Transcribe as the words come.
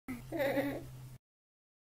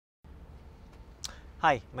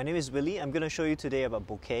Hi, my name is Willy. I'm going to show you today about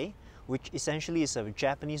bokeh, which essentially is a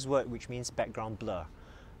Japanese word which means background blur.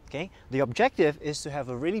 Okay? The objective is to have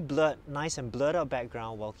a really nice and blurred out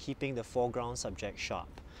background while keeping the foreground subject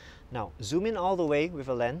sharp. Now, zoom in all the way with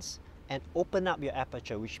a lens and open up your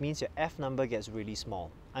aperture, which means your f number gets really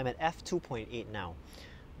small. I'm at f2.8 now.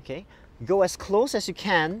 Okay? Go as close as you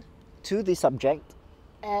can to the subject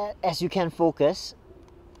as you can focus.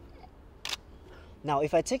 Now,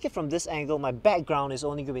 if I take it from this angle, my background is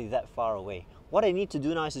only going to be that far away. What I need to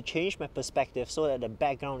do now is to change my perspective so that the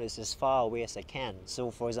background is as far away as I can.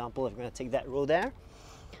 So, for example, if I'm going to take that row there,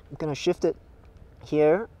 I'm going to shift it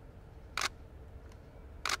here,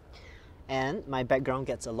 and my background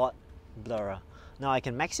gets a lot blurrer. Now, I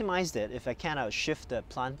can maximize that. If I can, I'll shift the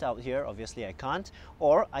plant out here. Obviously, I can't.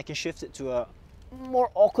 Or I can shift it to a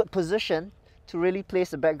more awkward position to really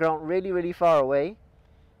place the background really far away,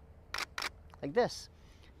 like this,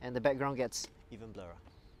 and the background gets even blurrer.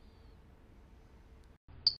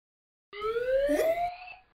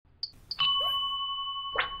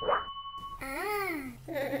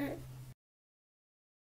 Ah.